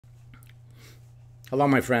Hello,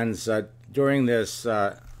 my friends. During this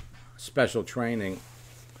special training,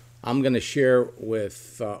 I'm going to share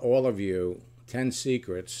with all of you 10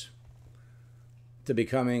 secrets to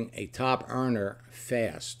becoming a top earner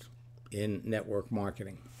fast in network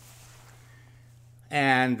marketing.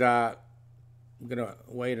 And I'm going to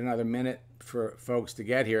wait another minute for folks to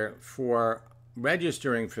get here. For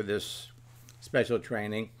registering for this special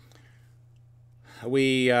training,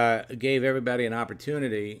 we gave everybody an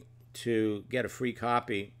opportunity to get a free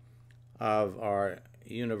copy of our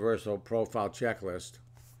universal profile checklist.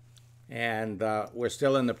 And we're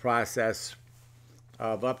still in the process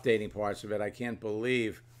of updating parts of it. I can't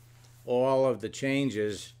believe all of the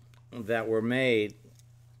changes that were made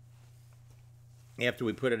after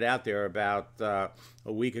we put it out there about a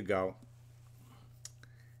week ago.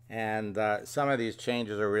 And some of these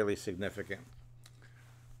changes are really significant.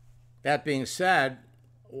 That being said,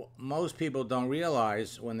 most people don't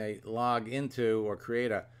realize when they log into or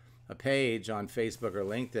create a page on Facebook or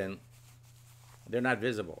LinkedIn, they're not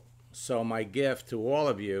visible. So my gift to all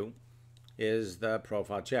of you is the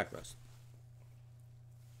profile checklist.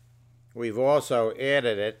 We've also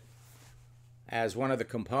added it as one of the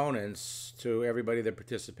components to everybody that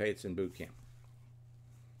participates in boot camp.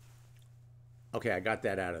 Okay, I got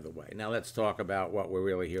that out of the way. Now let's talk about what we're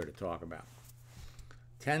really here to talk about.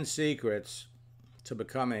 10 secrets to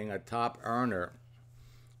becoming a top earner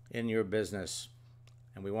in your business,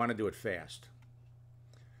 and we want to do it fast.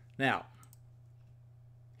 Now,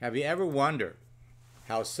 have you ever wondered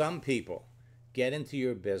how some people get into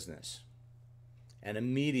your business and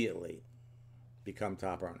immediately become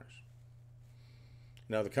top earners?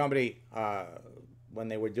 You know, the company, when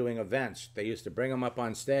they were doing events, they used to bring them up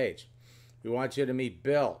on stage. We want you to meet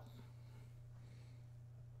Bill.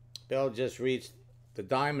 Bill just reached the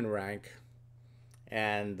diamond rank,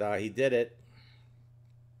 and he did it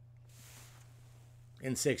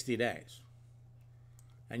in 60 days.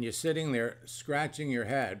 And you're sitting there scratching your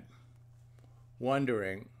head,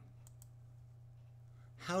 wondering,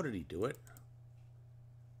 how did he do it?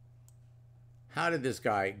 How did this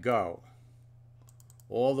guy go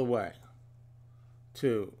all the way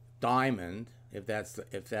to diamond, if that's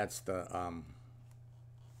the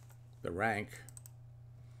rank,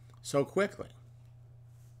 so quickly?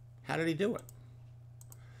 How did he do it?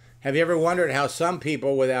 Have you ever wondered how some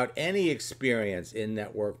people without any experience in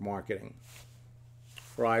network marketing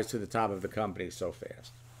rise to the top of the company so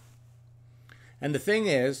fast? And the thing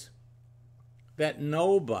is that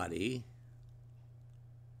nobody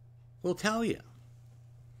will tell you.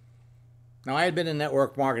 Now, I had been in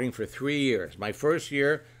network marketing for 3 years. My first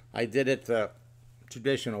year, I did it the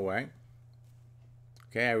traditional way.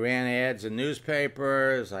 Okay, I ran ads in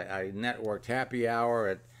newspapers. I networked happy hour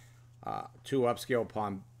at 2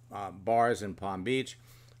 upscale bars in Palm Beach.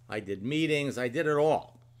 I did meetings. I did it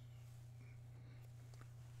all.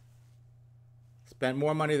 Spent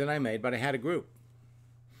more money than I made, but I had a group.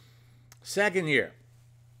 Second year,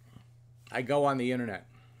 I go on the internet.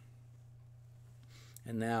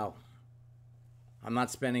 And now, I'm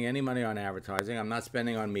not spending any money on advertising. I'm not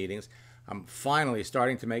spending on meetings. I'm finally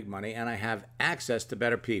starting to make money, and I have access to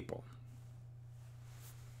better people.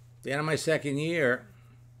 At the end of my second year,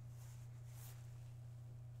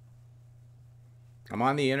 I'm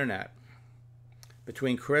on the internet.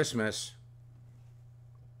 Between Christmas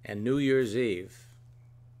and New Year's Eve,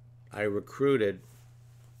 I recruited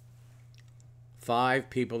 5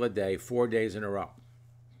 people a day, 4 days in a row.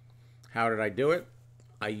 How did I do it?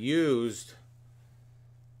 I used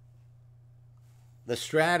the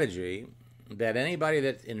strategy that anybody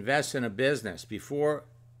that invests in a business before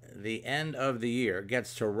the end of the year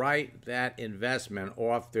gets to write that investment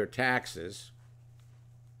off their taxes.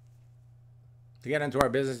 To get into our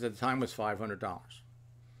business at the time was $500.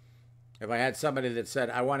 If I had somebody that said,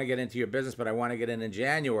 I want to get into your business, but I want to get in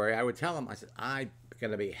January, I would tell them, I said, I'm going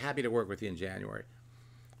to be happy to work with you in January.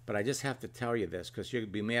 But I just have to tell you this because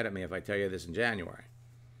you'd be mad at me if I tell you this in January.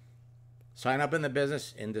 Sign up in the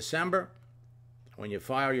business in December. When you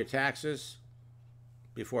file your taxes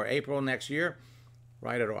before April next year,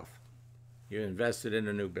 write it off. You invested in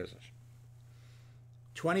a new business.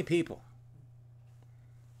 20 people.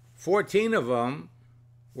 14 of them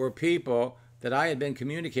were people that I had been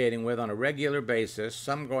communicating with on a regular basis,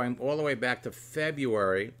 some going all the way back to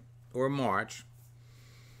February or March,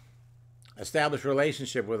 established a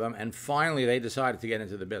relationship with them, and finally they decided to get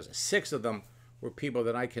into the business. 6 of them were people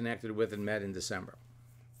that I connected with and met in December.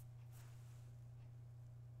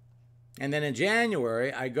 And then in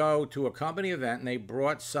January, I go to a company event, and they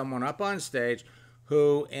brought someone up on stage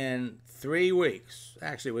who in 3 weeks,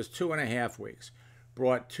 actually it was 2.5 weeks,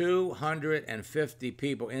 brought 250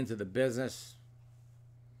 people into the business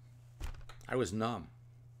I was numb.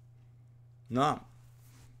 Numb.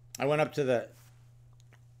 I went up to the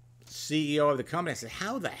CEO of the company. I said,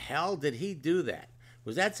 how the hell did he do that?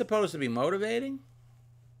 Was that supposed to be motivating?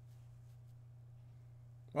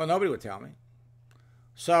 Well, nobody would tell me.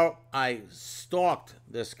 So I stalked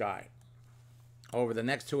this guy over the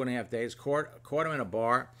next 2.5 days, caught him in a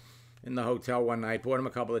bar in the hotel one night, bought him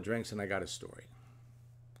a couple of drinks, and I got his story.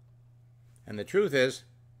 And the truth is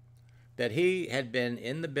that he had been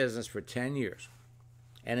in the business for 10 years.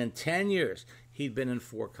 And in 10 years, he'd been in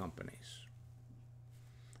 4 companies.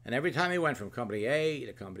 And every time he went from company A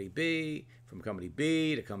to company B, from company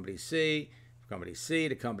B to company C, from company C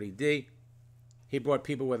to company D, he brought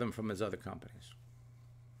people with him from his other companies.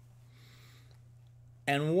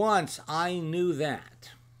 And once I knew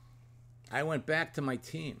that, I went back to my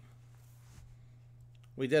team.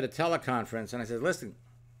 We did a teleconference, and I said, listen,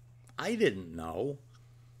 I didn't know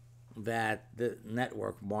that the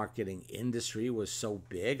network marketing industry was so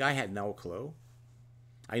big. I had no clue.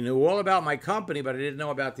 I knew all about my company, but I didn't know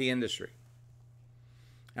about the industry.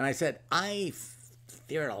 And I said,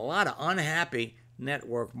 there are a lot of unhappy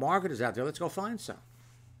network marketers out there. Let's go find some.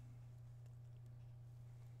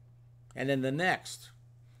 And in the next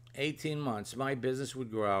 18 months, my business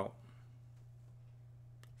would grow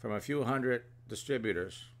from a few hundred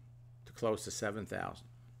distributors to close to 7,000.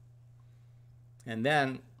 And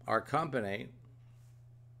then our company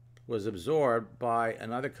was absorbed by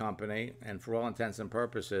another company, and for all intents and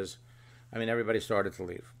purposes, I mean, everybody started to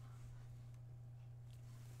leave.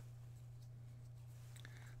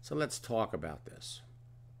 So let's talk about this.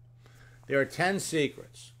 There are 10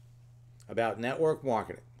 secrets about network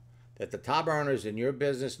marketing that the top earners in your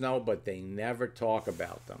business know, but they never talk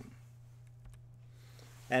about them.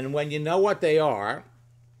 And when you know what they are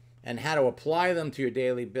and how to apply them to your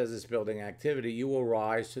daily business building activity, you will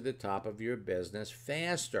rise to the top of your business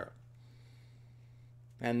faster.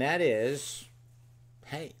 And that is,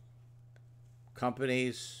 hey,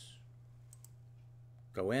 companies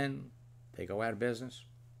go in, they go out of business.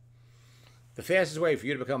 The fastest way for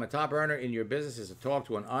you to become a top earner in your business is to talk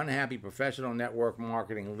to an unhappy professional network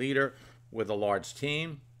marketing leader with a large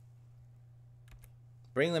team.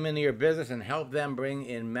 Bring them into your business and help them bring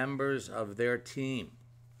in members of their team.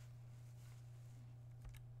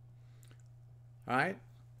 All right?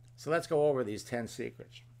 So let's go over these 10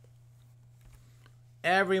 secrets.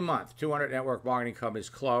 Every month, 200 network marketing companies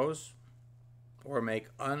close or make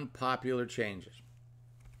unpopular changes.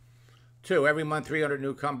 2, every month 300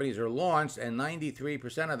 new companies are launched, and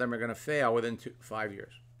 93% of them are going to fail within 5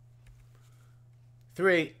 years.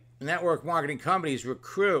 3, network marketing companies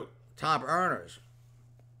recruit top earners,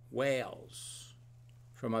 whales,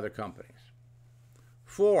 from other companies.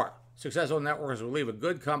 4, successful networkers will leave a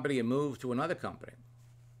good company and move to another company.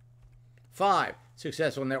 5,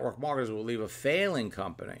 successful network marketers will leave a failing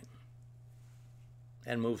company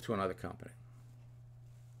and move to another company.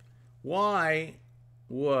 Why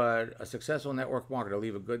would a successful network marketer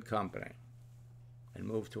leave a good company and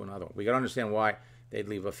move to another one? We got to understand why they'd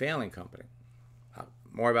leave a failing company.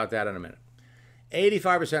 More about that in a minute.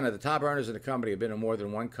 85% of the top earners in the company have been in more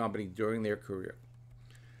than one company during their career.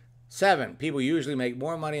 7, people usually make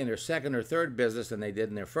more money in their second or third business than they did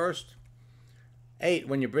in their first. 8,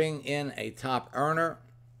 when you bring in a top earner,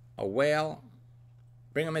 a whale,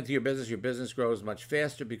 bring them into your business grows much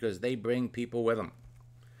faster because they bring people with them.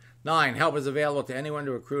 9, help is available to anyone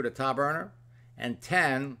to recruit a top earner. And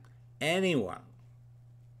 10, anyone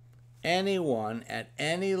at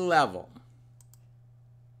any level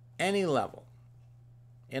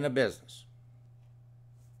in a business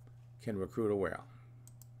can recruit a whale.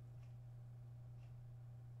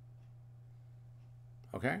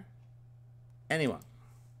 Okay? Anyone.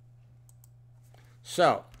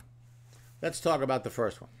 So, let's talk about the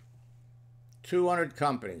first one. 200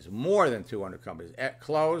 companies, more than 200 companies,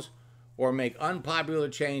 close or make unpopular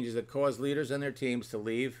changes that cause leaders and their teams to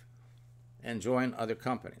leave and join other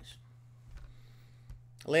companies.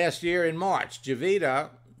 Last year in March,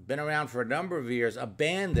 Youngevity, been around for a number of years,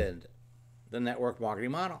 abandoned the network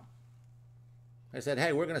marketing model. They said,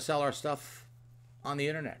 hey, we're going to sell our stuff on the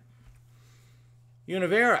internet.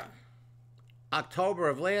 Modere, October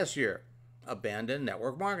of last year, abandoned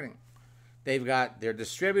network marketing. They've got their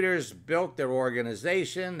distributors, built their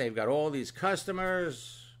organization, they've got all these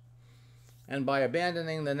customers, and by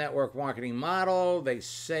abandoning the network marketing model, they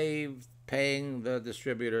saved paying the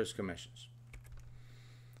distributors commissions.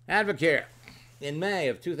 Advocare, in May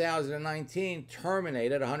of 2019,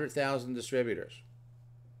 terminated 100,000 distributors.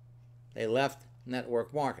 They left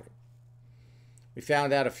network marketing. We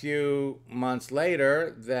found out a few months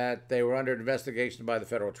later that they were under investigation by the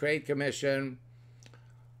Federal Trade Commission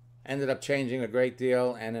ended up changing a great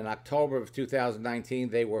deal, and in October of 2019,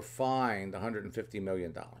 they were fined $150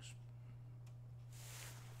 million.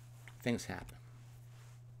 Things happen.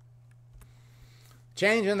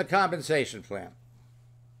 Change in the compensation plan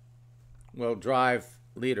will drive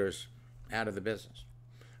leaders out of the business.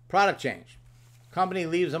 Product change. Company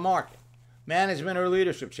leaves a market. Management or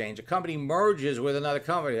leadership change. A company merges with another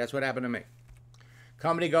company. That's what happened to me.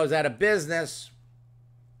 Company goes out of business,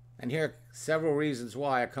 and here are several reasons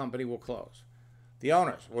why a company will close. The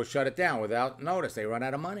owners will shut it down without notice. They run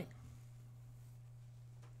out of money.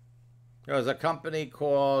 There was a company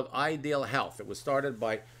called Ideal Health. It was started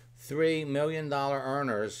by $3 million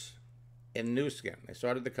earners in New Skin. They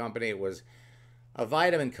started the company. It was a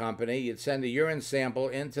vitamin company. You'd send a urine sample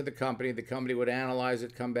into the company. The company would analyze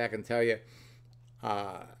it, come back and tell you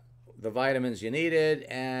the vitamins you needed,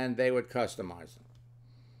 and they would customize them.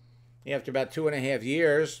 After about 2.5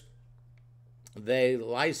 years, they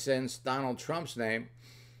licensed Donald Trump's name.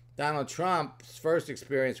 Donald Trump's first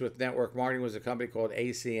experience with network marketing was a company called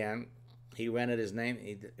ACN. He rented his name.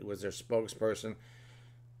 He was their spokesperson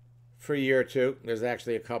for a year or two. There's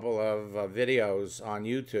actually a couple of videos on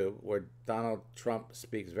YouTube where Donald Trump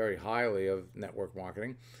speaks very highly of network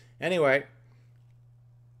marketing. Anyway,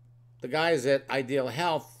 the guys at Ideal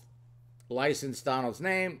Health licensed Donald's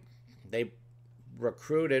name. They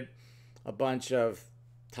recruited a bunch of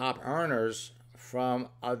top earners from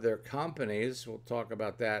other companies. We'll talk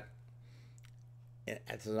about that.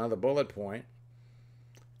 That's another bullet point.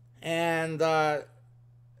 And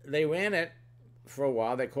they ran it for a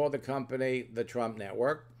while. They called the company the Trump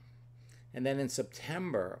Network. And then in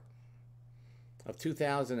September of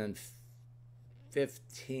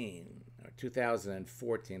 2015 or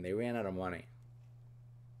 2014, they ran out of money.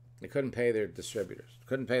 They couldn't pay their distributors,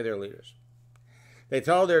 couldn't pay their leaders. They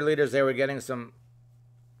told their leaders they were getting some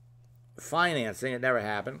financing. It never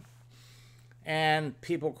happened. And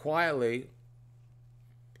people quietly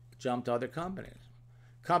jumped to other companies.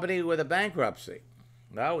 Company with a bankruptcy.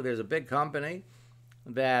 Well, there's a big company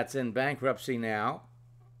that's in bankruptcy now,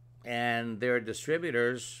 and their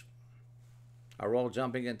distributors are all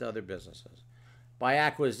jumping into other businesses. By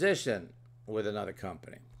acquisition with another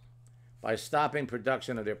company, by stopping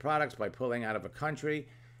production of their products, by pulling out of a country,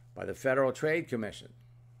 by the Federal Trade Commission.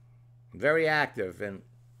 Very active in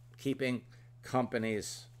keeping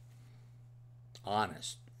companies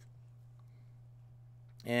honest.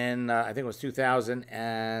 In, I think it was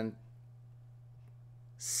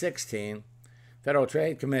 2016, Federal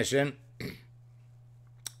Trade Commission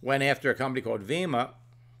went after a company called Vima,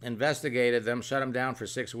 investigated them, shut them down for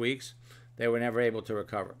 6 weeks. They were never able to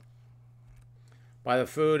recover. By the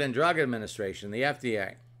Food and Drug Administration, the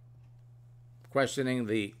FDA, questioning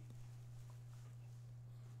the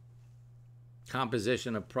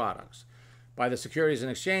composition of products. By the Securities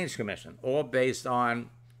and Exchange Commission, all based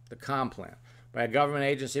on the comp plan. By a government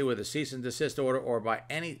agency with a cease and desist order, or by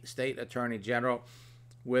any state attorney general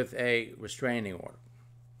with a restraining order.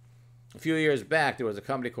 A few years back, there was a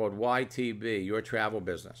company called YTB, Your Travel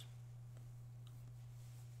Business.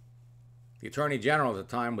 The attorney general at the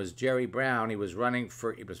time was Jerry Brown. He was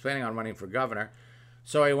planning on running for governor.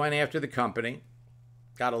 So he went after the company,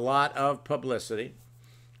 got a lot of publicity.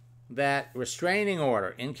 That restraining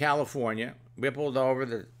order in California rippled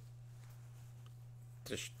over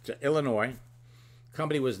to Illinois.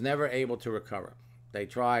 Company was never able to recover. They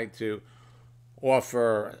tried to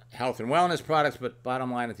offer health and wellness products, but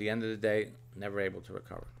bottom line, at the end of the day, never able to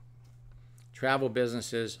recover. Travel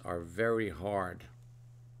businesses are very hard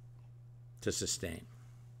to sustain.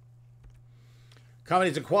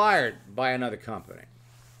 Company's acquired by another company.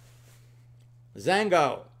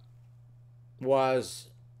 Zango was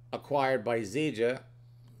acquired by Zija.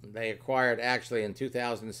 They acquired actually in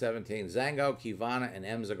 2017 Zango, Kivana, and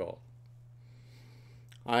Emzagol.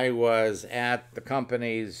 I was at the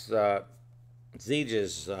company's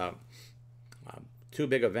Zija's two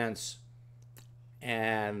big events,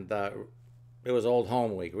 and it was Old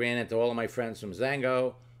Home Week. Ran into all of my friends from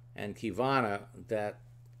Zango and Kivana that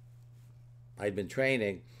I'd been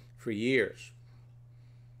training for years.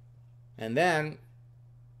 And then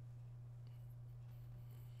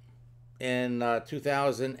in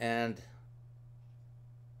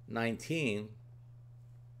 2019,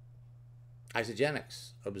 Isagenix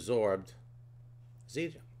absorbed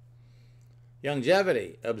Zija.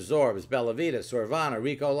 Youngevity absorbs Bella Vita, Sorvana,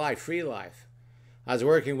 Rico Life, Free Life. I was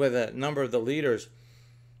working with a number of the leaders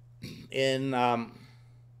in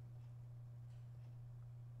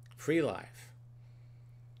Free Life,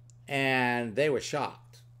 and they were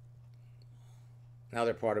shocked. Now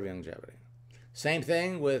they're part of Youngevity. Same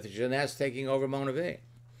thing with Jeunesse taking over Mona V.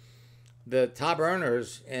 The top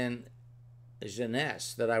earners in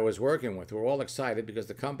Jeunesse that I was working with were all excited because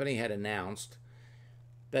the company had announced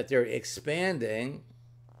that they're expanding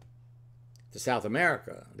to South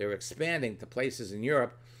America. They're expanding to places in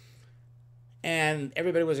Europe. And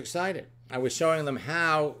everybody was excited. I was showing them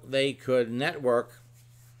how they could network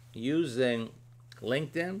using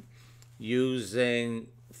LinkedIn, using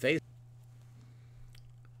Facebook.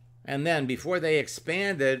 And then before they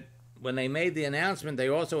expanded, when they made the announcement, they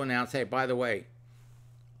also announced, hey, by the way,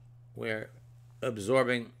 we're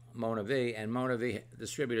absorbing Modere, and Modere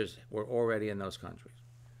distributors were already in those countries.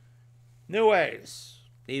 New Ways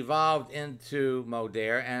evolved into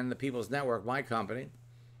Modere and the People's Network, my company.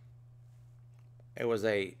 It was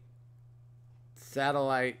a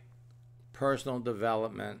satellite personal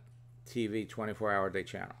development TV 24-hour-a-day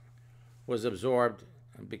channel. Was absorbed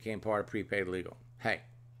and became part of prepaid legal. Hey,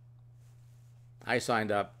 I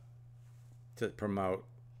signed up to promote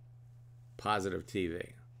positive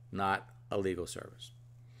TV, not a legal service.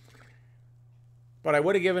 But I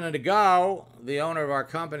would have given it a go. The owner of our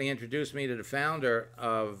company introduced me to the founder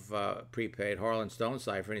of Prepaid, Harlan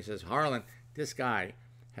Stonecipher, and he says, Harlan, this guy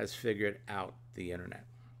has figured out the internet.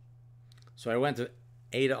 So I went to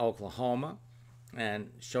Ada, Oklahoma,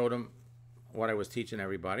 and showed them what I was teaching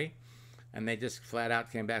everybody. And they just flat out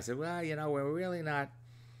came back and said, well, you know, we're really not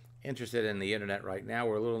interested in the internet right now.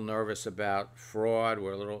 We're a little nervous about fraud.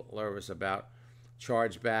 We're a little nervous about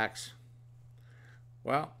chargebacks.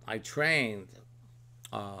 Well, I trained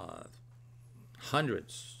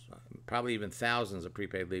hundreds, probably even thousands of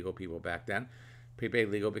prepaid legal people back then. Prepaid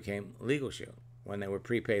legal became Legal Shield. When they were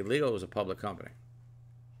prepaid legal, it was a public company.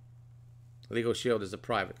 Legal Shield is a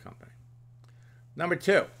private company. Number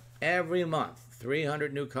two, every month,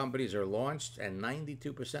 300 new companies are launched, and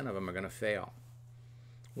 92% of them are going to fail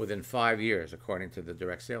within 5 years, according to the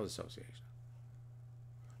Direct Sales Association.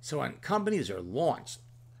 So when companies are launched,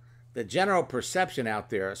 the general perception out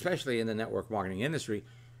there, especially in the network marketing industry,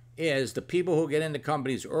 is the people who get into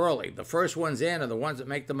companies early, the first ones in, are the ones that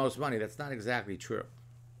make the most money. That's not exactly true.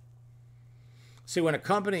 See, when a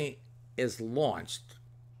company is launched,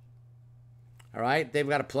 all right, they've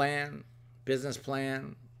got a plan, business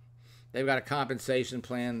plan. They've got a compensation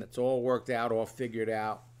plan that's all worked out, all figured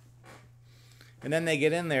out. And then they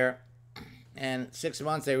get in there, and 6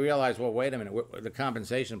 months they realize, well, wait a minute, the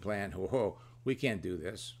compensation plan, whoa, we can't do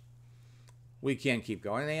this. We can't keep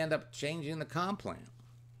going. And they end up changing the comp plan.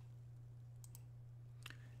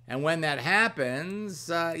 And when that happens,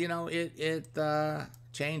 you know, it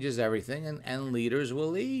changes everything, and leaders will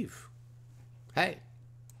leave. Hey,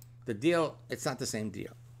 the deal, it's not the same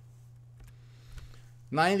deal.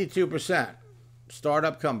 92%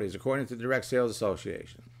 startup companies, according to the Direct Sales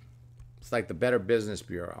Association. It's like the Better Business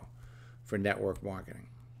Bureau for network marketing.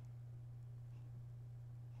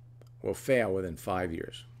 Will fail within 5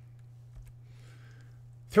 years.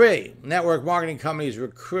 3, network marketing companies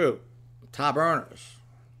recruit top earners,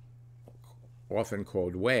 often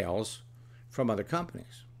called whales, from other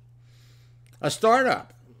companies. A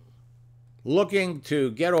startup looking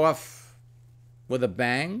to get off with a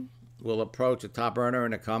bang will approach a top earner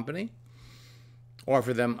in a company,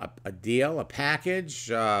 offer them a deal, a package.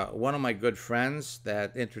 One of my good friends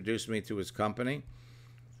that introduced me to his company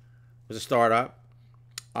was a startup,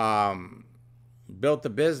 built the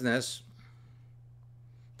business,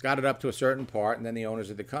 got it up to a certain part, and then the owners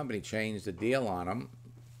of the company changed the deal on him,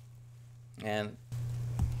 and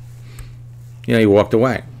he walked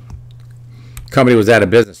away. Company was out of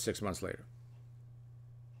business 6 months later.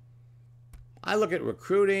 I look at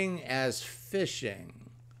recruiting as fishing.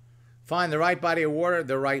 Find the right body of water,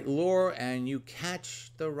 the right lure, and you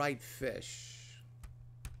catch the right fish.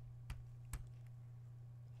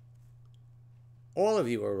 All of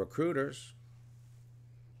you are recruiters.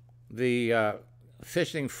 The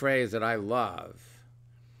fishing phrase that I love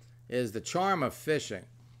is the charm of fishing.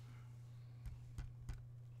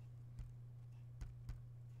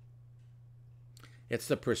 It's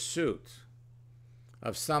the pursuit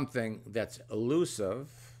of something that's elusive,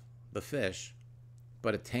 the fish,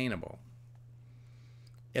 but attainable.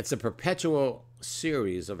 It's a perpetual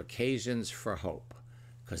series of occasions for hope.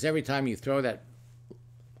 Because every time you throw that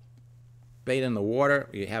bait in the water,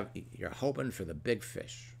 you're hoping for the big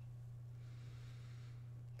fish.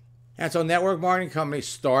 And so network marketing companies,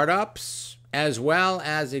 startups, as well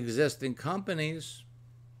as existing companies,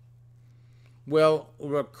 will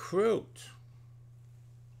recruit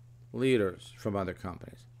leaders from other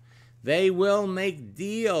companies. They will make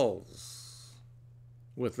deals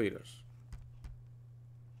with leaders.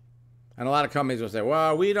 And a lot of companies will say,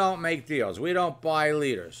 well, we don't make deals. We don't buy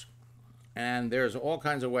leaders. And there's all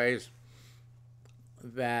kinds of ways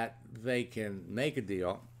that they can make a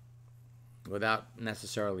deal without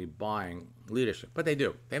necessarily buying leadership. But they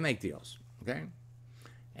do. They make deals, okay?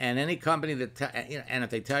 And any company that, and if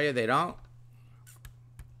they tell you they don't,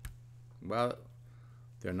 well,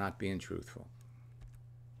 they're not being truthful.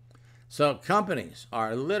 So companies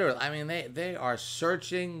are literally, I mean, they are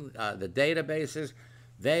searching the databases.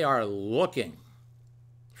 They are looking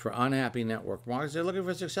for unhappy network marketers. They're looking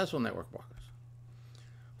for successful network marketers.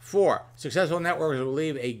 4, successful networkers will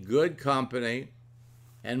leave a good company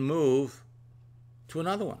and move to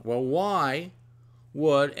another one. Well, why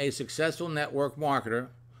would a successful network marketer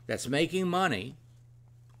that's making money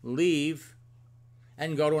leave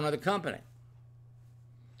and go to another company?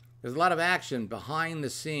 There's a lot of action behind the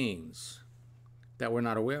scenes that we're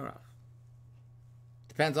not aware of.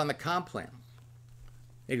 Depends on the comp plan.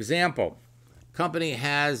 Example, company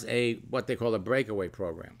has what they call a breakaway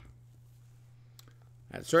program.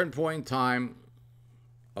 At a certain point in time,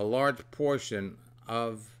 a large portion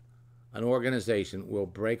of an organization will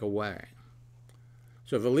break away.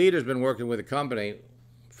 So if a leader's been working with a company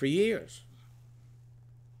for years,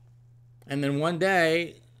 and then one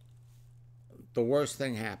day, the worst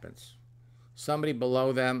thing happens. Somebody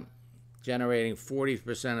below them generating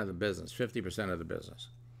 40% of the business, 50% of the business,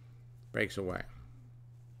 breaks away.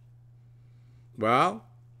 Well,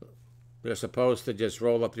 they're supposed to just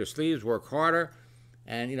roll up their sleeves, work harder,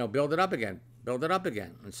 and build it up again, build it up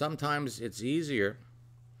again. And sometimes it's easier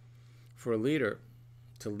for a leader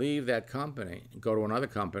to leave that company, go to another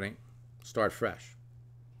company, start fresh,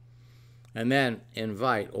 and then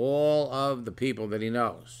invite all of the people that he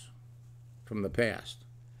knows from the past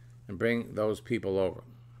and bring those people over.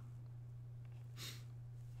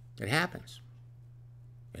 It happens.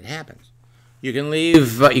 It happens. You can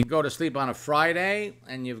leave, you go to sleep on a Friday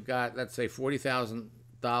and you've got, let's say,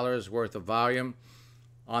 $40,000 worth of volume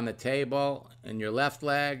on the table in your left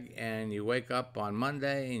leg, and you wake up on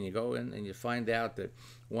Monday and you go in and you find out that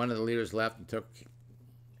one of the leaders left and took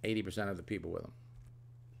 80% of the people with him.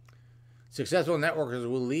 Successful networkers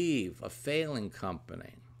will leave a failing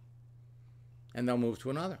company and they'll move to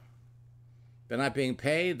another. They're not being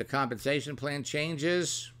paid. The compensation plan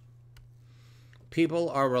changes. People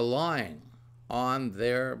are relying on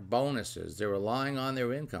their bonuses. They're relying on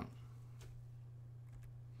their income.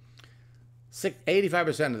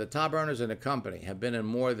 85% of the top earners in a company have been in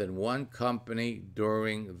more than one company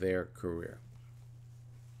during their career.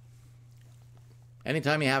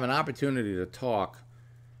 Anytime you have an opportunity to talk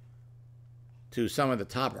to some of the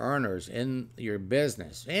top earners in your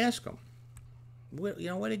business, ask them, what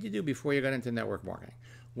did you do before you got into network marketing?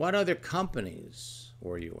 What other companies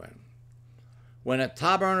were you in? When a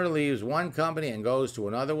top earner leaves one company and goes to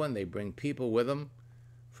another one, they bring people with them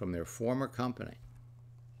from their former company.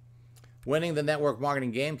 Winning the network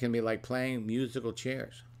marketing game can be like playing musical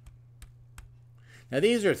chairs. Now,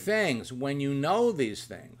 these are things, when you know these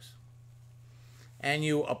things and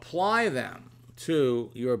you apply them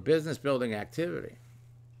to your business building activity,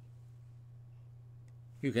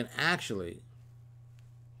 you can actually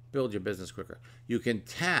build your business quicker. You can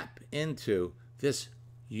tap into this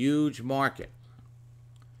huge market.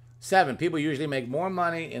 7, people usually make more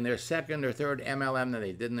money in their second or third MLM than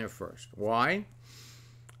they did in their first. Why?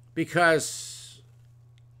 Because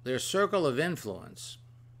their circle of influence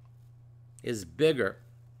is bigger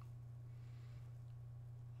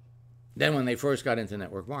than when they first got into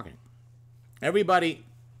network marketing. Everybody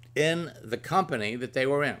in the company that they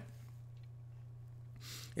were in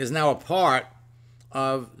is now a part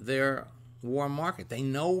of their warm market. They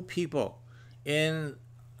know people in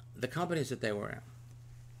the companies that they were in.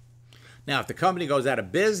 Now, if the company goes out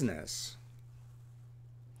of business,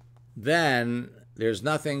 then there's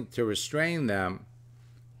nothing to restrain them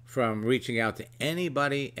from reaching out to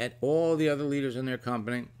anybody at all the other leaders in their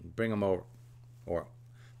company, bring them over, or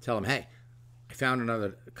tell them, hey, I found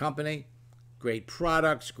another company, great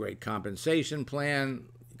products, great compensation plan,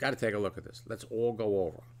 got to take a look at this. Let's all go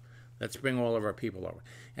over. Let's bring all of our people over.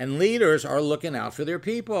 And leaders are looking out for their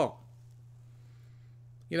people.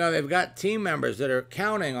 They've got team members that are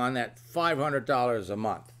counting on that $500 a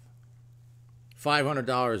month,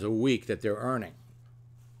 $500 a week that they're earning.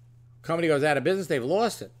 Company goes out of business, they've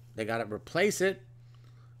lost it. They got to replace it.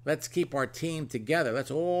 Let's keep our team together. Let's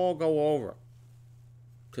all go over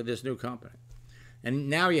to this new company. And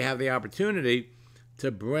now you have the opportunity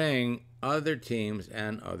to bring other teams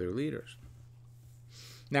and other leaders.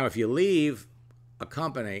 Now, if you leave a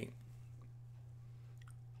company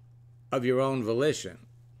of your own volition,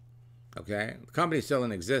 okay, the company's still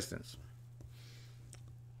in existence,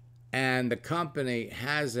 and the company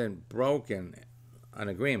hasn't broken an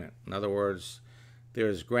agreement. In other words,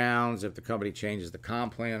 there's grounds if the company changes the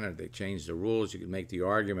comp plan or they change the rules, you can make the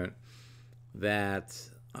argument that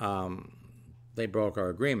they broke our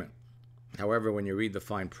agreement. However, when you read the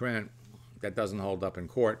fine print, that doesn't hold up in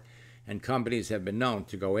court, and companies have been known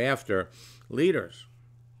to go after leaders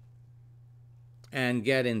and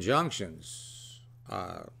get injunctions,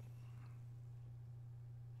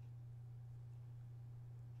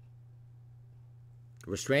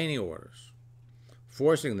 restraining orders,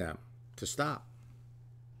 forcing them to stop.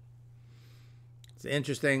 It's an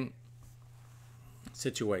interesting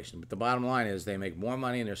situation, but the bottom line is they make more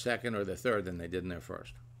money in their second or their third than they did in their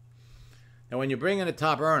first. Now, when you bring in a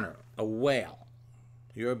top earner, a whale,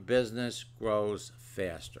 your business grows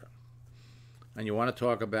faster. And you want to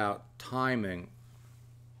talk about timing.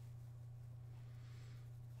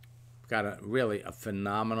 Got a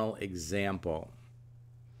phenomenal example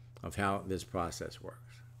of how this process works.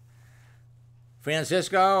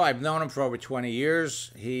 Francisco, I've known him for over 20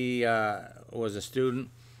 years. He was a student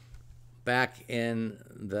back in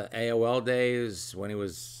the AOL days when he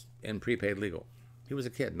was in prepaid legal. He was a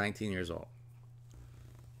kid, 19 years old.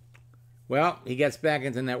 Well, he gets back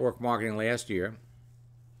into network marketing last year,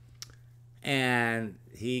 and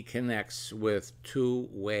he connects with two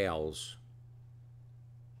whales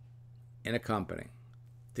in a company.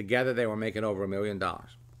 Together, they were making over $1 million.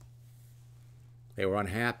 They were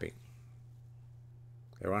unhappy.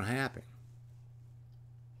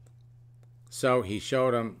 So he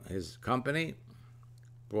showed him his company,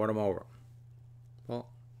 brought him over. Well,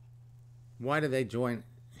 why did they join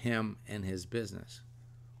him in his business?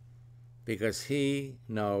 Because he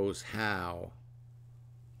knows how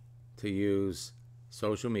to use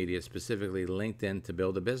social media, specifically LinkedIn, to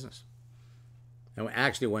build a business. And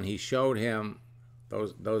actually, when he showed him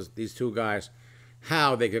these two guys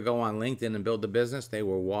how they could go on LinkedIn and build a business, they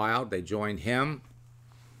were wild. They joined him.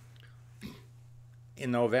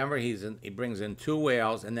 In November, he brings in two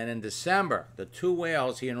whales, and then in December, the two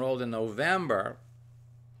whales he enrolled in November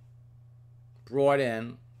brought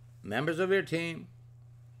in members of their team,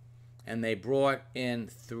 and they brought in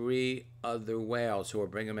 3 other whales who were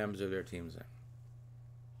bringing members of their teams in.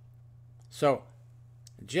 So,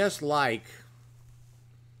 just like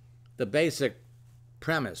the basic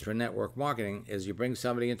premise for network marketing is you bring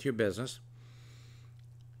somebody into your business,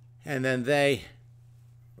 and then they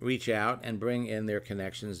reach out and bring in their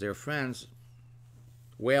connections, their friends.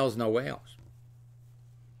 Whales know whales.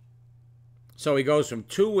 So he goes from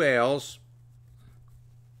 2 whales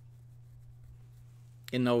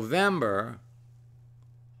in November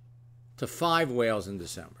to 5 whales in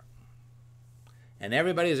December. And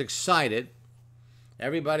everybody is excited.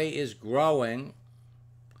 Everybody is growing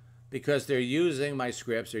because they're using my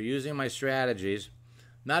scripts, they're using my strategies,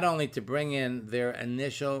 not only to bring in their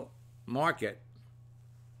initial market,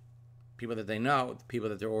 people that they know, people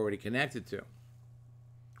that they're already connected to,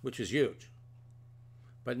 which is huge.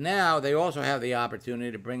 But now they also have the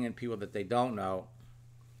opportunity to bring in people that they don't know,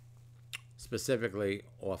 specifically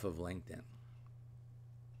off of LinkedIn.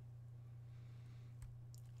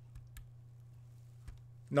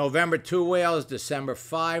 November, 2 whales, December,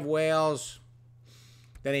 5 whales.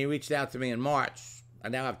 Then he reached out to me in March. I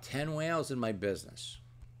now have 10 whales in my business.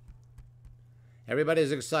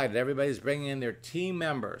 Everybody's excited. Everybody's bringing in their team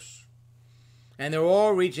members. And they're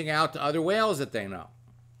all reaching out to other whales that they know.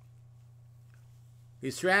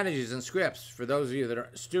 These strategies and scripts, for those of you that are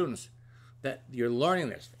students, that you're learning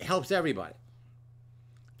this, it helps everybody.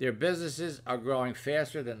 Their businesses are growing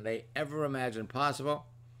faster than they ever imagined possible.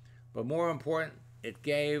 But more important, it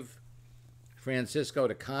gave Francisco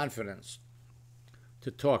the confidence to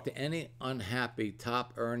talk to any unhappy,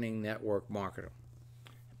 top-earning network marketer,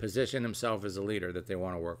 position himself as a leader that they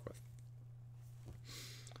want to work with.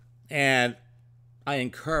 And I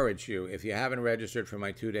encourage you, if you haven't registered for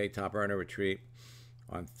my 2-day Top Earner Retreat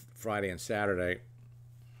on Friday and Saturday,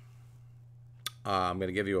 I'm going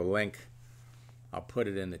to give you a link. I'll put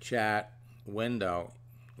it in the chat window.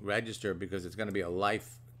 Register because it's going to be a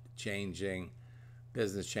life-changing,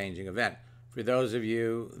 business-changing event. For those of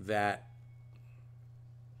you that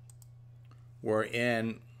were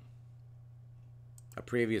in a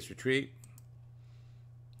previous retreat,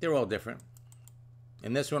 they're all different.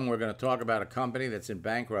 In this one, we're going to talk about a company that's in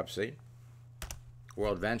bankruptcy,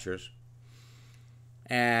 World Ventures,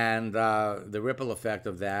 and the ripple effect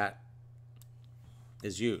of that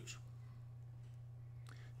is huge.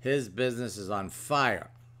 His business is on fire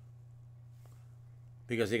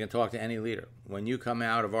because he can talk to any leader. When you come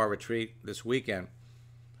out of our retreat this weekend,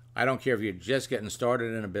 I don't care if you're just getting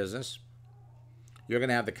started in a business, you're going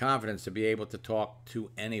to have the confidence to be able to talk to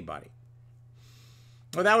anybody.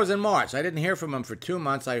 Well, that was in March. I didn't hear from him for 2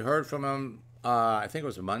 months. I heard from him I think it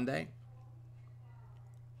was a Monday.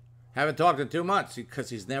 Haven't talked in 2 months because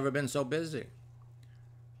he's never been so busy.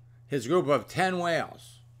 His group of 10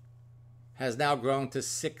 whales has now grown to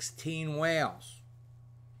 16 whales.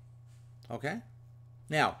 Okay?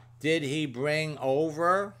 Now, did he bring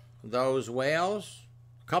over those whales?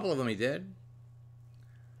 A couple of them he did.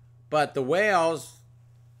 But the whales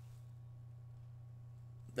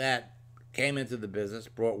that came into the business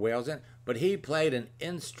brought whales in, but he played an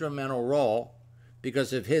instrumental role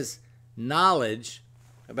because of his knowledge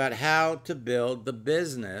about how to build the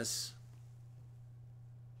business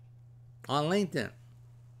on LinkedIn.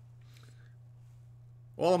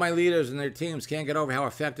 All of my leaders and their teams can't get over how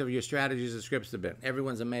effective your strategies and scripts have been.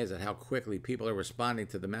 Everyone's amazed at how quickly people are responding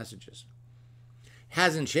to the messages.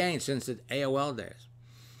 Hasn't changed since the AOL days.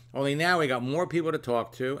 Only now we got more people to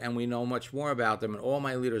talk to, and we know much more about them, and all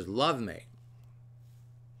my leaders love me.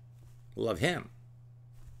 Love him.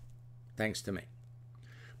 Thanks to me.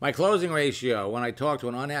 My closing ratio when I talk to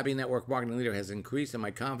an unhappy network marketing leader has increased, and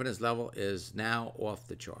my confidence level is now off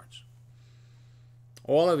the charts.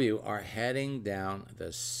 All of you are heading down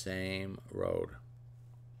the same road.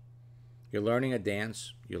 You're learning a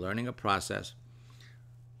dance. You're learning a process.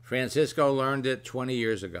 Francisco learned it 20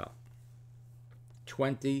 years ago.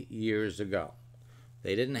 20 years ago.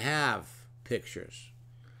 They didn't have pictures.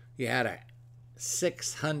 You had a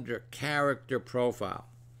 600-character profile.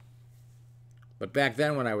 But back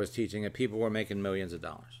then when I was teaching it, people were making millions of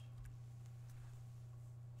dollars.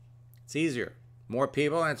 It's easier. More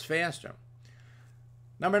people and it's faster.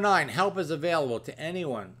 Number 9, help is available to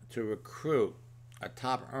anyone to recruit a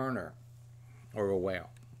top earner or a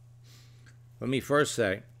whale. Let me first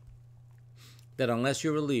say that unless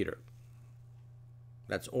you're a leader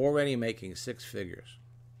that's already making 6 figures,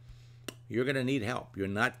 you're going to need help. You're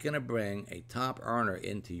not going to bring a top earner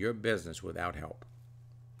into your business without help.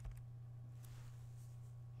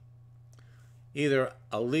 Either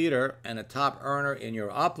a leader and a top earner in your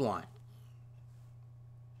upline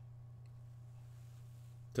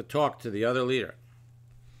to talk to the other leader,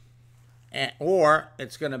 or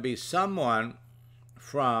it's going to be someone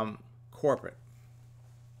from corporate.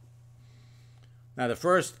 Now, the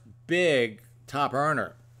first big top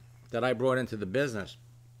earner that I brought into the business,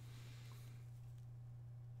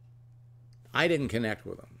 I didn't connect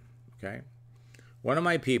with him, okay? One of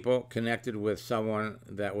my people connected with someone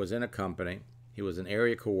that was in a company. He was an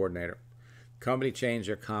area coordinator. Company changed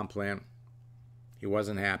their comp plan. He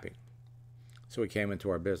wasn't happy. So he came into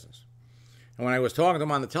our business. And when I was talking to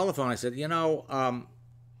him on the telephone, I said, you know,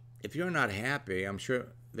 if you're not happy, I'm sure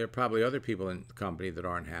there are probably other people in the company that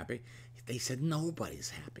aren't happy. They said,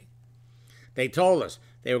 nobody's happy. They told us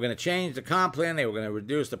they were going to change the comp plan. They were going to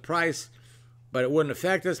reduce the price, but it wouldn't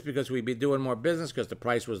affect us because we'd be doing more business because the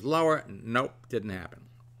price was lower. Nope, didn't happen.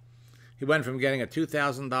 He went from getting a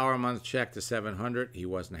 $2,000 a month check to $700. He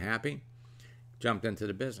wasn't happy. Jumped into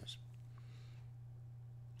the business.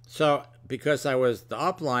 So because I was the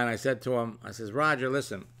upline, I said to him, I says, Roger,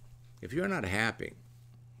 listen, if you're not happy,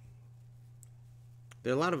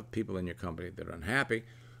 there are a lot of people in your company that are unhappy.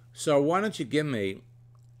 So why don't you give me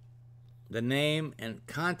the name and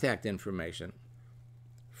contact information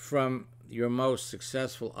from your most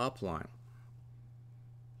successful upline.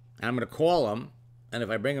 And I'm going to call him, and if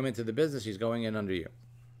I bring him into the business, he's going in under you.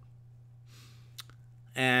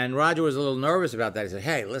 And Roger was a little nervous about that. He said,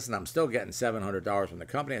 hey, listen, I'm still getting $700 from the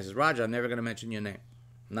company. I said, Roger, I'm never going to mention your name.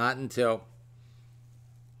 Not until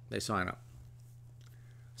they sign up.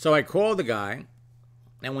 So I called the guy,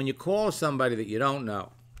 and when you call somebody that you don't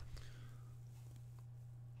know,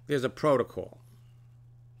 there's a protocol.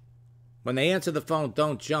 When they answer the phone,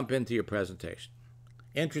 don't jump into your presentation.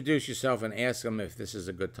 Introduce yourself and ask them if this is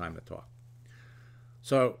a good time to talk.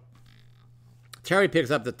 So Terry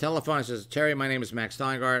picks up the telephone and says, Terry, my name is Max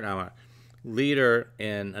Steingart. I'm a leader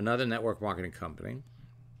in another network marketing company.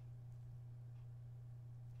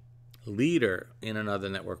 Leader in another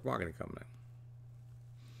network marketing company.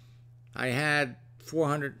 I had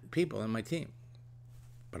 400 people in my team,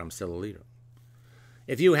 but I'm still a leader.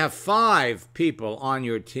 If you have 5 people on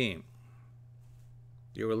your team,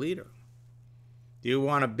 you're a leader. Do you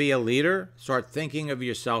want to be a leader? Start thinking of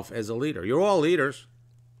yourself as a leader. You're all leaders.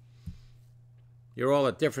 You're all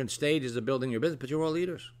at different stages of building your business, but you're all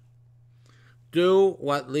leaders. Do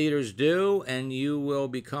what leaders do, and you will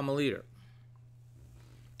become a leader.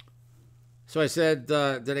 So I said,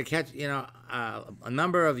 did I catch, a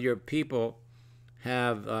number of your people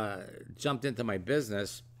have jumped into my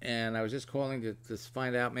business, and I was just calling to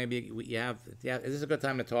find out maybe you have, is this a good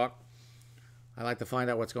time to talk? I'd like to find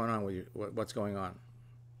out what's going on with you, what's going on.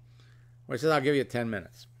 Well, I said, I'll give you 10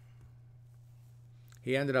 minutes.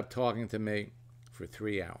 He ended up talking to me for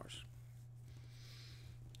 3 hours.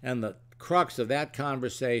 And the crux of that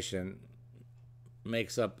conversation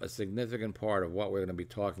makes up a significant part of what we're going to be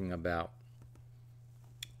talking about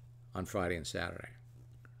on Friday and Saturday.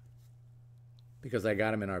 Because I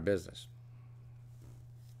got him in our business.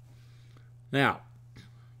 Now,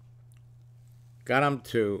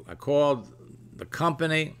 I called the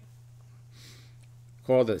company,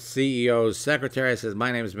 called the CEO's secretary. I says,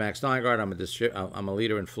 my name is Max Steingart. I'm a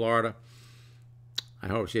leader in Florida. I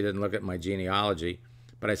hope she didn't look at my genealogy.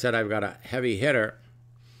 But I said, I've got a heavy hitter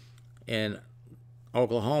in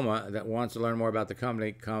Oklahoma that wants to learn more about the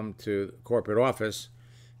company. Come to the corporate office.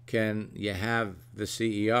 Can you have the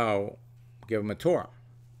CEO give him a tour?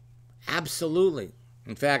 Absolutely.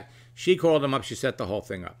 In fact, she called him up. She set the whole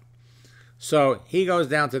thing up. So he goes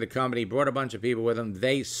down to the company, brought a bunch of people with him.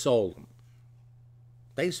 They sold him.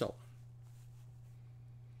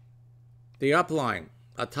 The upline,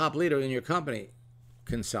 a top leader in your company,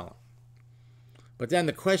 can sell him. But then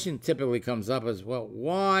the question typically comes up is, well,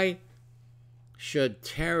 why should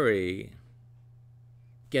Terry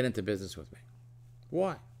get into business with me?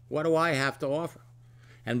 Why? What do I have to offer?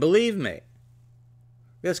 And believe me,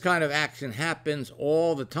 this kind of action happens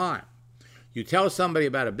all the time. You tell somebody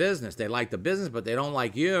about a business, they like the business, but they don't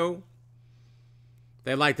like you.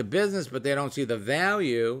 They like the business, but they don't see the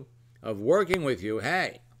value of working with you.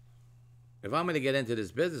 Hey, if I'm going to get into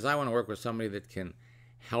this business, I want to work with somebody that can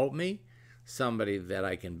help me, somebody that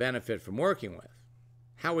I can benefit from working with.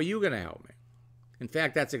 How are you going to help me? In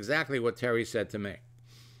fact, that's exactly what Terry said to me.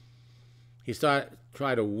 He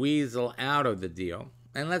tried to weasel out of the deal.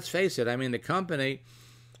 And let's face it, I mean, the company,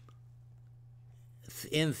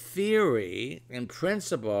 in theory, in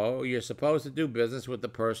principle, you're supposed to do business with the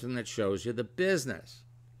person that shows you the business.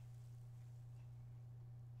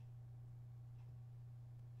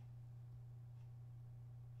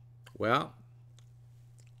 Well,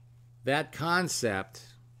 that concept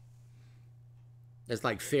is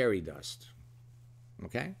like fairy dust.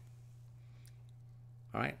 Okay?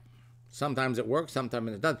 All right? Sometimes it works,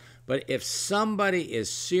 sometimes it doesn't. But if somebody is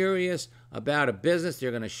serious about a business, they're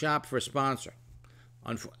going to shop for a sponsor.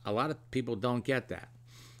 A lot of people don't get that.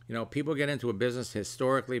 You know, people get into a business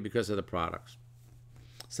historically because of the products.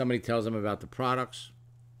 Somebody tells them about the products.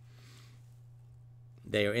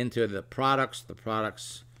 They are into the products. The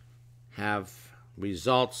products have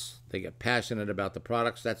results. They get passionate about the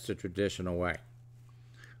products. That's the traditional way.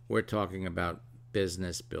 We're talking about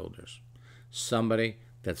business builders. Somebody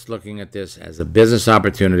that's looking at this as a business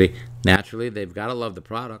opportunity. Naturally, they've got to love the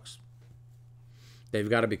products. They've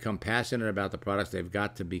got to become passionate about the products. They've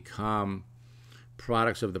got to become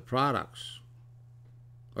products of the products,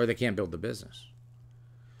 or they can't build the business.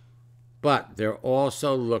 But they're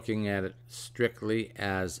also looking at it strictly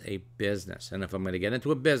as a business. And if I'm going to get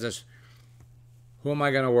into a business, who am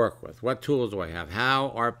I going to work with? What tools do I have?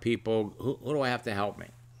 How are people, who do I have to help me?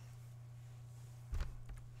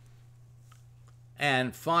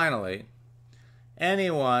 And finally,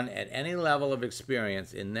 anyone at any level of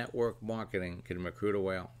experience in network marketing can recruit a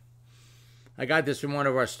whale. I got this from one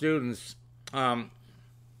of our students. I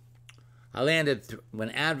landed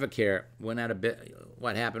when Advocare went out of bit.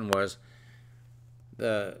 What happened was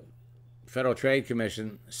the Federal Trade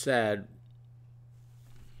Commission said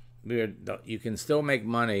you can still make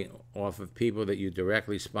money off of people that you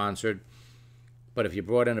directly sponsored, but if you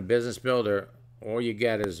brought in a business builder, all you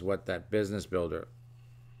get is what that business builder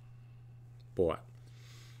bought.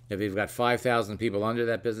 If you've got 5,000 people under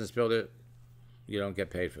that business builder, you don't get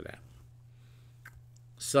paid for that.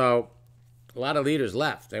 So a lot of leaders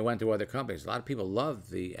left. They went to other companies. A lot of people love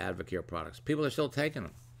the Advocare products. People are still taking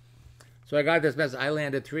them. So I got this message. I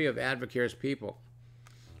landed 3 of Advocare's people.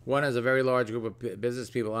 One is a very large group of business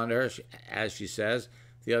people under her, as she says.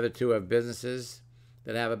 The other 2 have businesses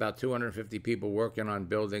that have about 250 people working on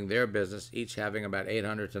building their business, each having about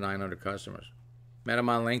 800 to 900 customers. Met them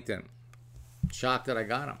on LinkedIn. Shocked that I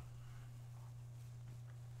got them.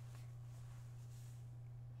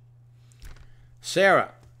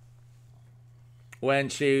 Sarah, when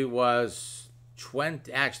she was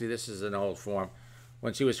 20, actually this is an old form,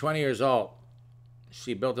 when she was 20 years old,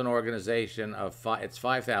 she built an organization of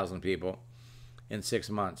 5,000 people in 6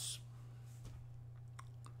 months.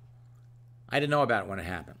 I didn't know about it when it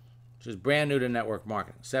happened. She was brand new to network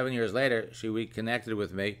marketing. 7 years later, she reconnected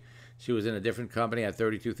with me. She was in a different company, had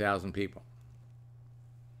 32,000 people.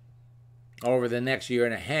 Over the next year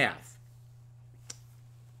and a half,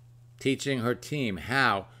 teaching her team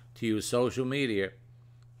how to use social media,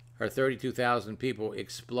 her 32,000 people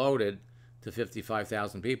exploded to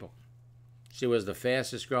 55,000 people. She was the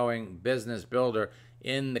fastest growing business builder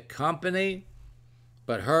in the company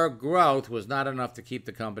But her growth was not enough to keep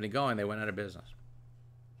the company going. They went out of business.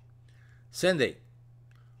 Cindy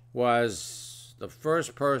was the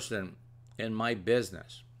first person in my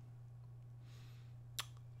business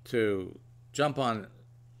to jump on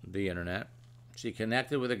the internet. She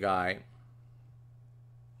connected with a guy.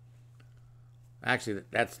 Actually,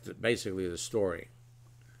 that's basically the story.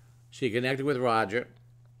 She connected with Roger,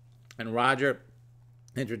 and Roger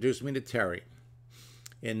introduced me to Terry.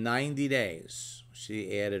 In 90 days,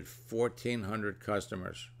 she added 1,400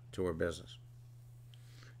 customers to her business.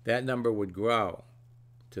 That number would grow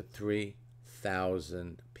to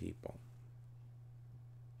 3,000 people.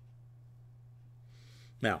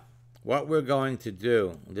 Now, what we're going to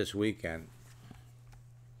do this weekend,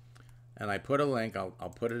 and I put a link,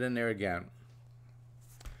 I'll put it in there again.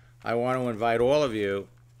 I want to invite all of you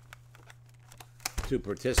to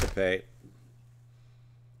participate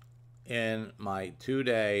in my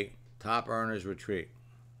 2-day Top Earners Retreat.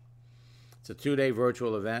 It's a 2-day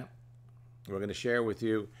virtual event. We're going to share with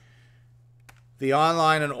you the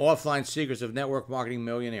online and offline secrets of network marketing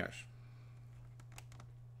millionaires.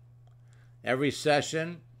 Every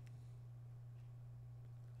session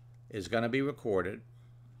is going to be recorded.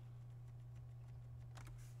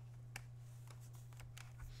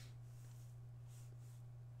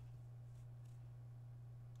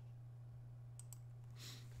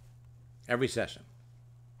 Every session.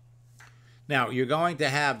 Now, you're going to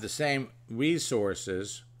have the same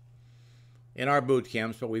resources in our boot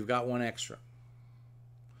camps, but we've got one extra.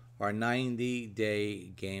 Our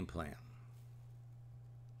 90-day game plan.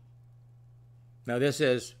 Now, this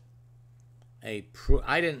is I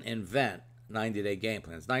didn't invent 90-day game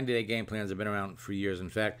plans. 90-day game plans have been around for years. In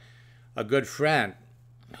fact, a good friend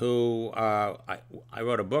who I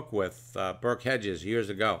wrote a book with, Burke Hedges, years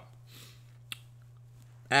ago,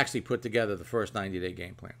 actually put together the first 90-day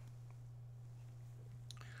game plan.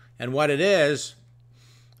 And what it is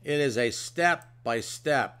a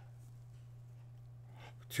step-by-step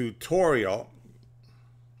tutorial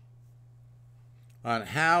on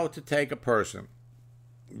how to take a person,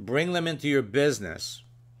 bring them into your business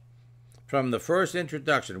from the first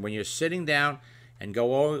introduction, when you're sitting down and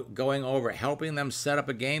going over, helping them set up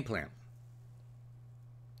a game plan.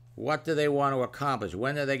 What do they want to accomplish?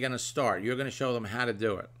 When are they going to start? You're going to show them how to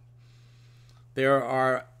do it. There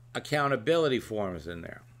are accountability forms in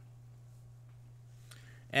there.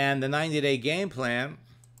 And the 90-day game plan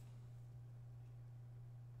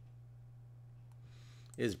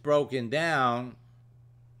is broken down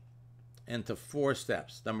into 4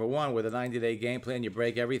 steps. Number 1, with a 90-day game plan, you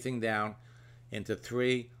break everything down into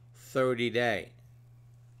 3 30-day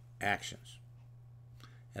actions.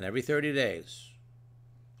 And every 30 days,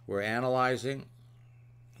 we're analyzing,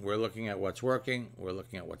 we're looking at what's working, we're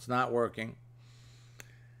looking at what's not working.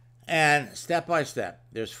 And step by step,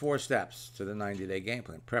 there's 4 steps to the 90-day game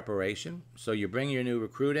plan. Preparation, so you bring your new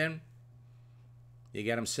recruit in, you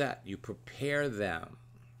get them set, you prepare them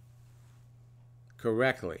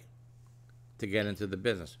correctly to get into the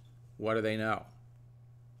business. What do they know?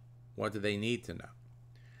 What do they need to know?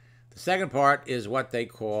 The second part is what they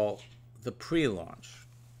call the pre-launch.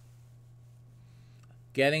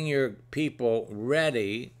 Getting your people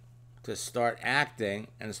ready to start acting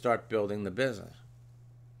and start building the business.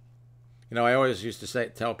 You know, I always used to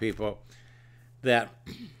tell people that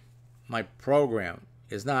my program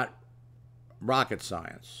is not rocket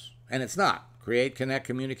science. And it's not. Create, connect,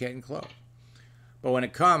 communicate, and close. But when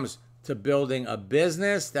it comes to building a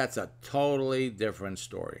business, that's a totally different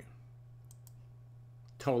story.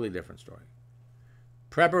 Totally different story.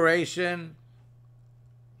 Preparation,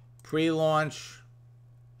 pre-launch,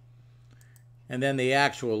 and then the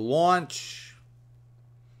actual launch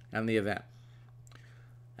and the event.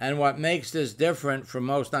 And what makes this different from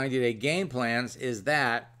most 90-day game plans is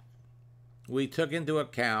that we took into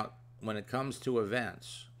account, when it comes to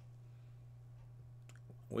events,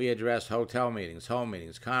 we address hotel meetings, home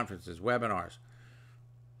meetings, conferences, webinars,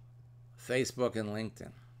 Facebook and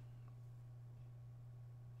LinkedIn.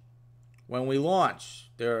 When we launch,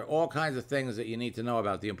 there are all kinds of things that you need to know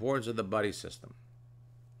about the importance of the buddy system.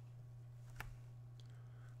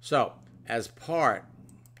 So, as part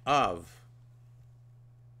of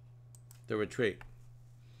the retreat,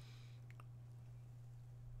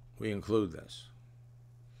 we include this.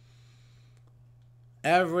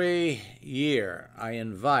 Every year, I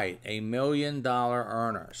invite a $1 million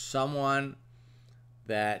earner, someone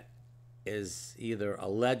that is either a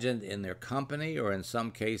legend in their company or in some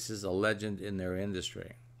cases a legend in their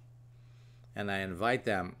industry. And I invite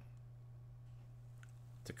them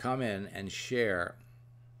to come in and share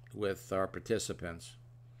with our participants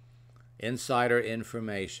insider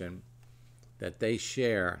information that they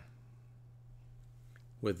share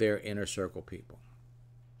with their inner circle people.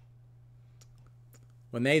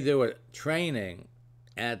 When they do a training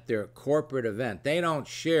at their corporate event, they don't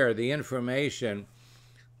share the information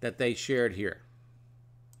that they shared here.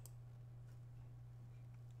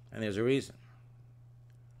 And there's a reason.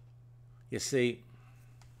 You see,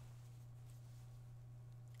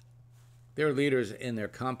 they're leaders in their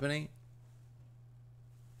company,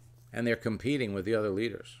 and they're competing with the other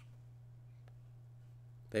leaders.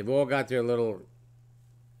 They've all got their little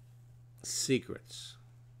secrets.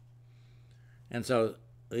 And so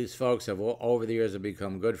these folks have, over the years, have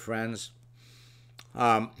become good friends.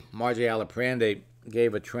 Margie Aliprandi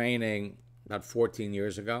gave a training about 14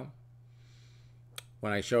 years ago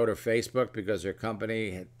when I showed her Facebook, because her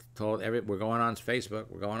company had told we're going on Facebook,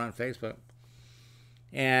 we're going on Facebook.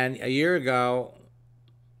 And a year ago,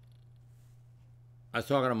 I was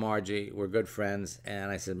talking to Margie, we're good friends, and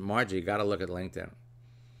I said, Margie, you got to look at LinkedIn.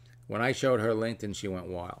 When I showed her LinkedIn, she went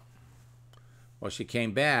wild. Well, she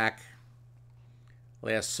came back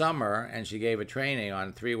last summer, and she gave a training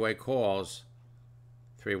on three-way calls,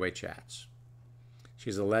 three-way chats.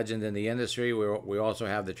 She's a legend in the industry. We also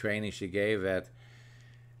have the training she gave at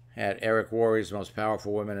Eric Worre's Most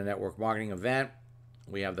Powerful Women in Network Marketing event.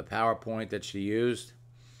 We have the PowerPoint that she used.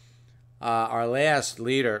 Our last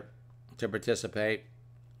leader to participate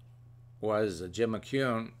was Jim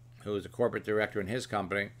McCune, who is a corporate director in his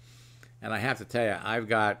company. And I have to tell you, I've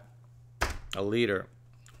got a leader,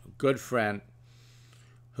 a good friend,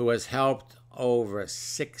 who has helped over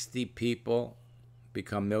 60 people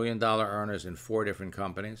become million-dollar earners in 4 different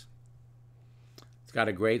companies. He's got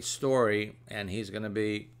a great story, and he's going to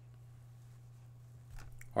be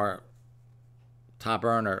our top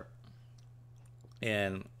earner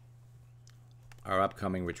in our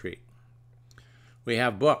upcoming retreat. We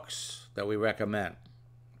have books that we recommend.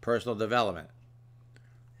 Personal development.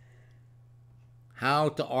 How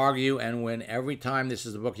to argue and win every time. This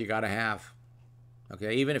is the book you got to have.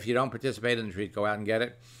 Okay, even if you don't participate in the retreat, go out and get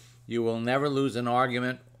it. You will never lose an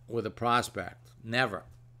argument with a prospect. Never.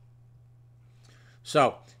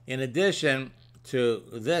 So, in addition to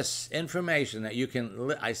this information that you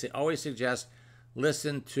can, always suggest,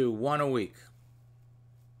 listen to 1 a week.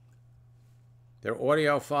 Their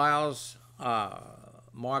audio files,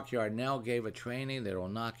 Mark Yarnell gave a training that will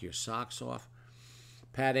knock your socks off.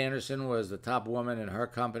 Pat Anderson was the top woman in her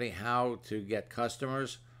company, how to get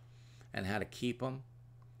customers and how to keep them.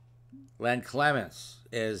 Len Clements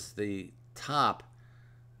is the top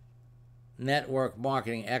network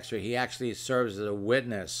marketing expert. He actually serves as a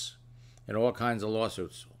witness in all kinds of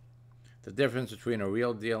lawsuits. The difference between a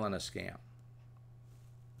real deal and a scam.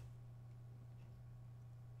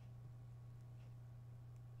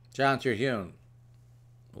 John Terhune,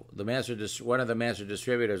 one of the master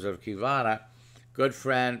distributors of Kivana, good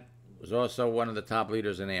friend, was also one of the top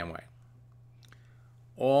leaders in Amway.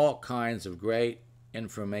 All kinds of great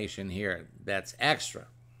information here that's extra,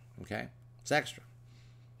 okay? It's extra.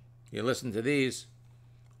 You listen to these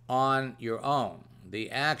on your own.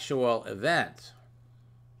 The actual event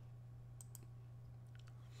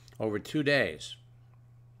over 2 days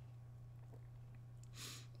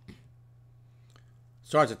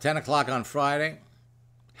starts at 10 o'clock on Friday.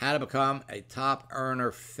 How to become a top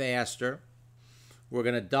earner faster. We're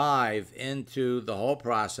going to dive into the whole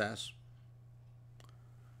process.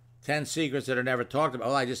 10 secrets that are never talked about.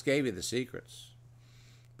 Oh, I just gave you the secrets.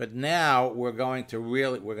 But now we're going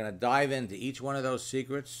to dive into each one of those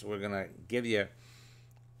secrets. We're going to give you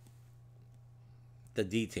the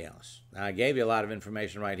details. Now, I gave you a lot of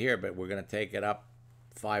information right here, but we're going to take it up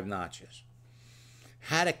 5 notches.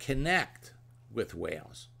 How to connect with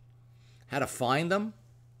whales. How to find them.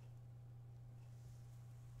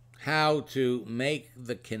 How to make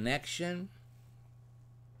the connection.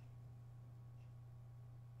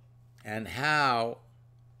 And how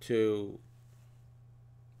to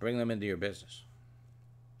bring them into your business.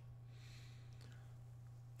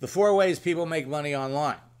 The 4 ways people make money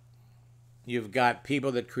online. You've got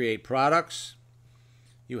people that create products.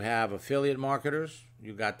 You have affiliate marketers.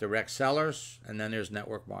 You've got direct sellers. And then there's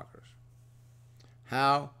network marketers.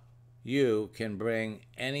 How you can bring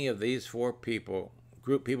any of these 4 people,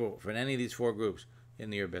 group people from any of these 4 groups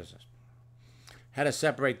into your business. How to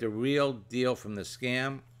separate the real deal from the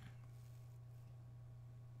scam.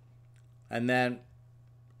 And then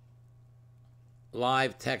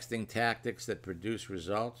live texting tactics that produce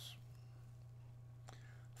results,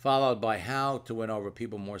 followed by how to win over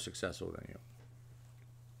people more successful than you.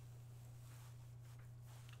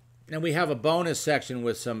 And we have a bonus section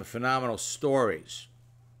with some phenomenal stories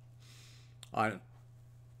on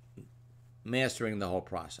mastering the whole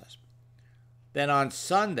process. Then on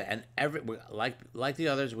Sunday, and like the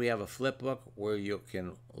others, we have a flip book where you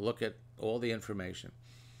can look at all the information.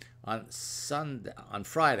 On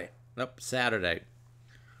Saturday,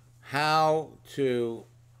 how to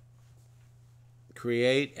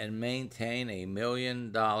create and maintain a $1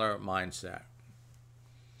 million mindset.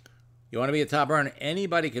 You want to be a top earner?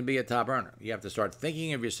 Anybody can be a top earner. You have to start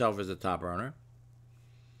thinking of yourself as a top earner.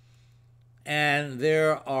 And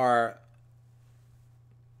there are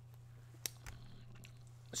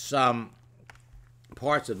some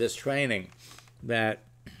parts of this training that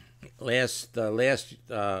at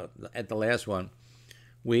the last one,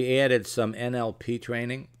 we added some NLP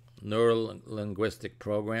training, neuro-linguistic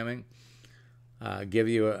programming, give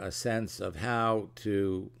you a sense of how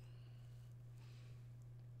to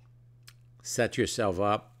set yourself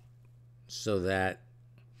up so that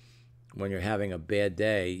when you're having a bad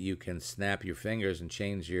day, you can snap your fingers and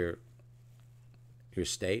change your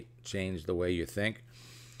state, change the way you think.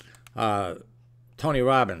 Tony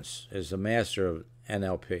Robbins is a master of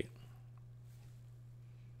NLP.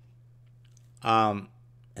 And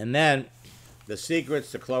then the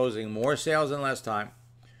secrets to closing more sales in less time.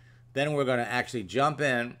 Then we're going to actually jump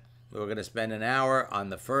in. We're going to spend an hour on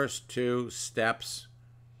the first 2 steps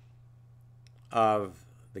of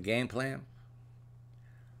the game plan.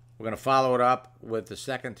 We're going to follow it up with the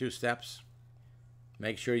second 2 steps.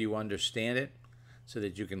 Make sure you understand it so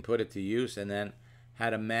that you can put it to use, and then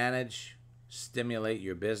how to manage, stimulate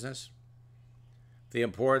your business, the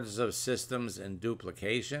importance of systems and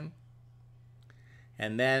duplication,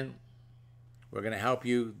 and then we're going to help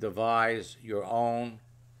you devise your own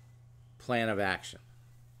plan of action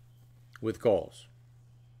with goals.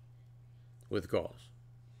 With goals.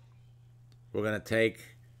 We're going to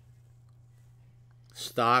take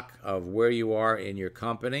stock of where you are in your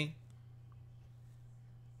company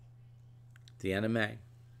at the end of May.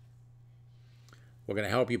 We're going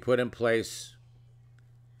to help you put in place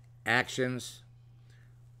actions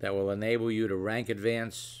that will enable you to rank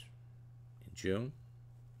advance in June,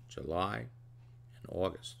 July, and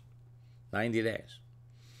August. 90 days.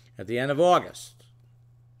 At the end of August,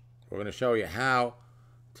 we're going to show you how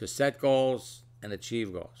to set goals and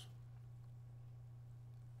achieve goals.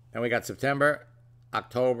 Then we got September,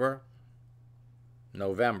 October,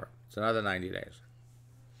 November. It's another 90 days.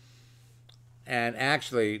 And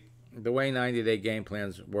actually, the way 90-day game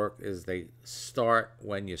plans work is they start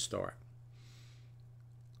when you start.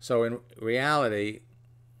 So in reality,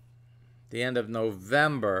 the end of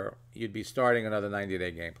November, you'd be starting another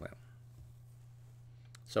 90-day game plan.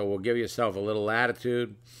 So we'll give yourself a little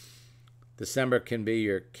latitude. December can be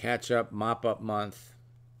your catch-up, mop-up month.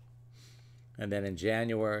 And then in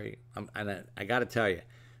January, I got to tell you,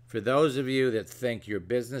 for those of you that think your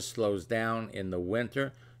business slows down in the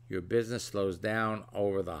winter, your business slows down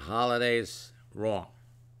over the holidays, wrong.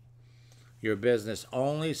 Your business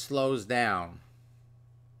only slows down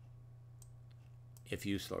if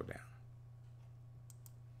you slow down.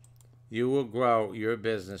 You will grow your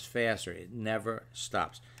business faster. It never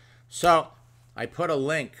stops. So I put a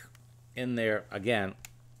link in there again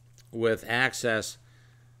with access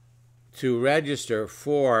to register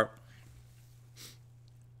for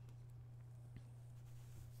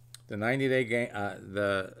the 90-day game,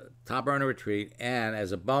 the Top Earner Retreat, and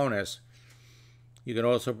as a bonus, you can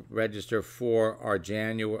also register for our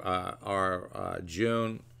June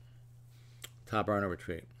Top Earner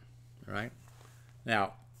Retreat. All right.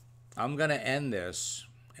 Now, I'm going to end this,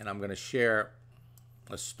 and I'm going to share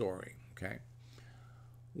a story. Okay.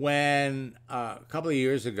 When a couple of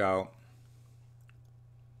years ago,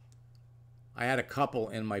 I had a couple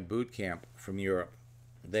in my boot camp from Europe.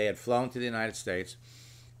 They had flown to the United States.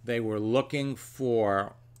 They were looking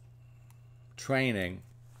for training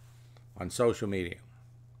on social media.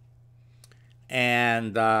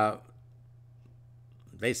 And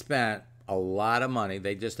they spent a lot of money.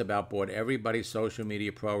 They just about bought everybody's social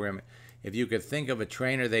media program. If you could think of a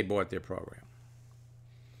trainer, they bought their program.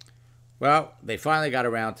 Well, they finally got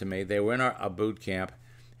around to me. They were in a boot camp.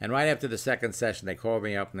 And right after the second session, they called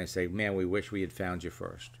me up and they say, man, we wish we had found you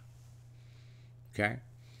first. Okay?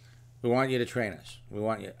 We want you to train us. We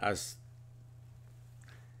want to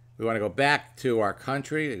go back to our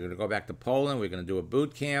country. We're going to go back to Poland. We're going to do a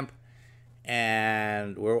boot camp.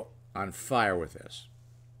 And we're on fire with this.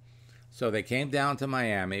 So they came down to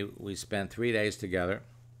Miami. We spent 3 days together.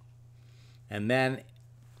 And then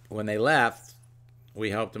when they left, we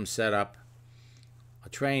helped them set up a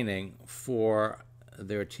training for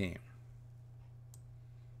their team.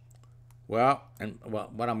 Well,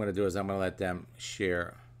 what I'm going to do is I'm going to let them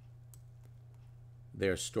share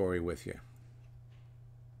their story with you.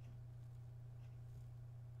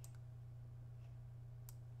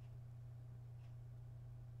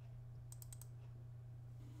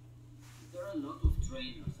 are a lot of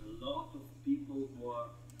trainers, a lot of people who are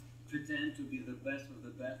pretend to be the best of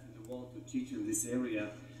the best in the world to teach in this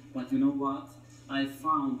area. But you know what? I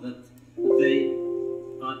found that they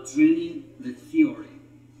are training the theory.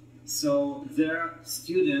 So their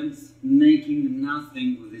students making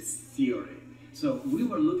nothing with this theory. So we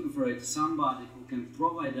were looking for somebody who can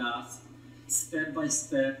provide us step by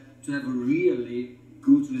step to have a really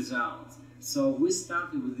good result. So we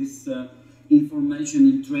started with this information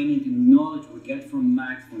and training and knowledge we get from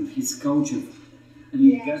Max, from his coaching.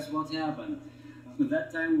 And guess what happened? At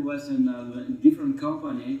that time we was in a different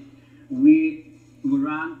company. We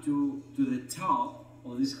ran to the top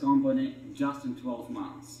of this company just in 12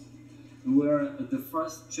 months. We were the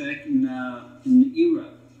first check in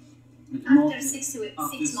Europe. After 6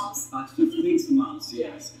 months. After 6 months,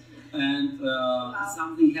 yes. And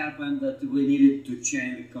something happened that we needed to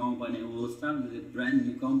change the company. We started a brand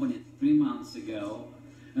new company 3 months ago,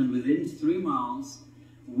 and within 3 months,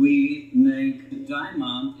 we make a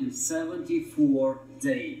diamond in 74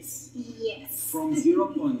 days. Yes. From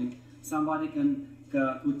 0 point, somebody could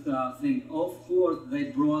think, of course,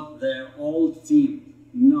 they brought their old team.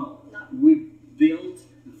 No. We built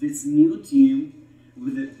this new team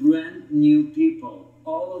with a brand new people,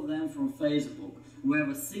 all of them from Facebook. We have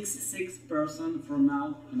a 66 person for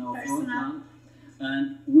now in our front line,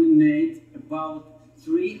 and we made about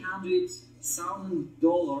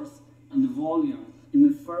 $300,000 on the volume in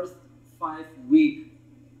the first 5 weeks.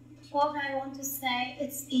 What I want to say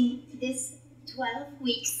is in this 12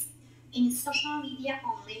 weeks, in social media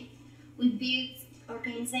only, we build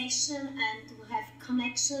organization and we have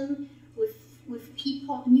connection with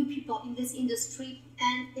people, new people in this industry,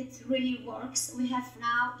 and it really works. We have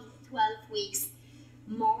now in 12 weeks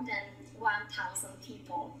more than 1,000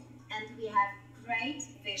 people, and we have great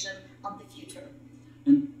vision on the future.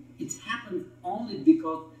 And it happened only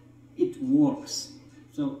because it works.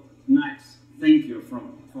 So Max, thank you for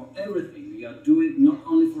everything you are doing, not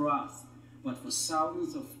only for us, but for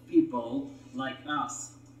thousands of people like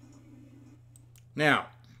us. Now,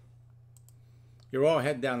 you're all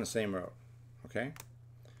heading down the same road, okay?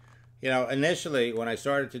 You know, initially, when I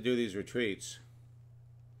started to do these retreats,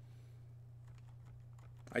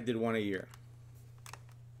 I did one a year.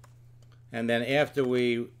 And then after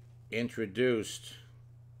we introduced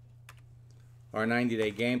our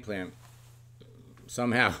 90-day game plan,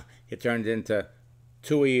 somehow it turned into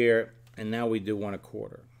 2 a year, and now we do 1 a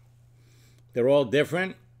quarter. They're all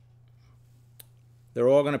different. They're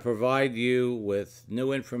all going to provide you with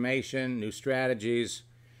new information, new strategies.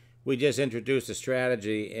 We just introduced a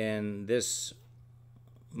strategy in this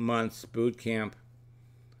month's boot camp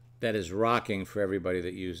that is rocking for everybody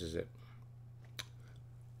that uses it.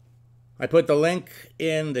 I put the link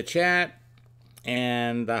in the chat,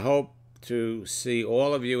 and I hope to see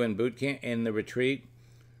all of you in boot camp, in the retreat.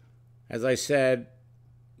 As I said,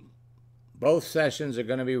 both sessions are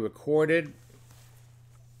going to be recorded.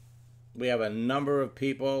 We have a number of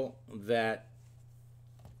people that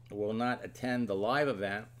will not attend the live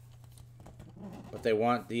event, but they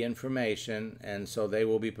want the information, and so they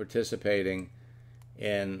will be participating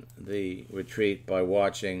in the retreat by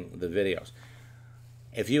watching the videos.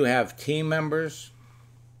 If you have team members,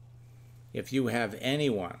 if you have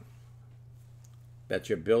anyone that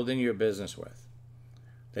you're building your business with,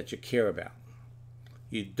 that you care about,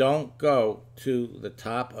 you don't go to the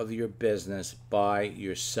top of your business by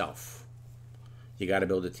yourself. You got to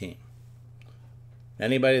build a team.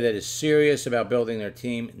 Anybody that is serious about building their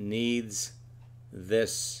team needs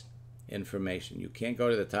this information. You can't go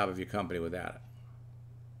to the top of your company without it.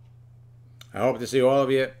 I hope to see all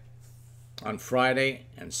of you on Friday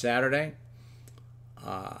and Saturday.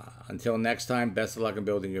 Until next time, best of luck in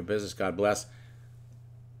building your business. God bless.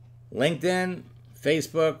 LinkedIn,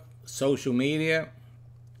 Facebook, social media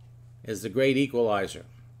is the great equalizer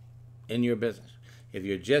in your business. If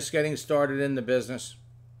you're just getting started in the business,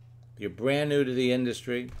 you're brand new to the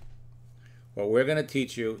industry, what we're going to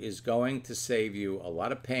teach you is going to save you a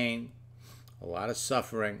lot of pain, a lot of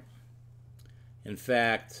suffering. In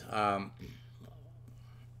fact,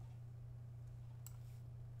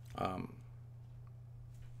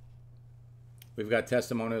 we've got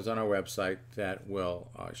testimonials on our website that will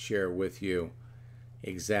share with you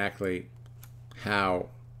exactly how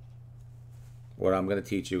what I'm going to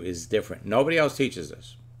teach you is different. Nobody else teaches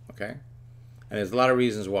this, okay? And there's a lot of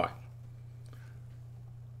reasons why.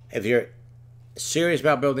 If you're serious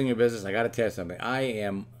about building your business, I got to tell you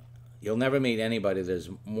something. You'll never meet anybody that is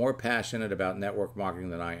more passionate about network marketing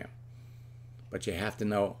than I am. But you have to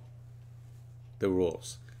know the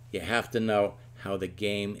rules. You have to know how the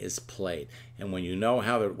game is played. And when you know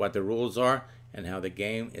what the rules are and how the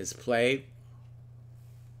game is played,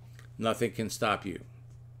 nothing can stop you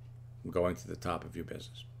from going to the top of your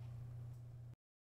business.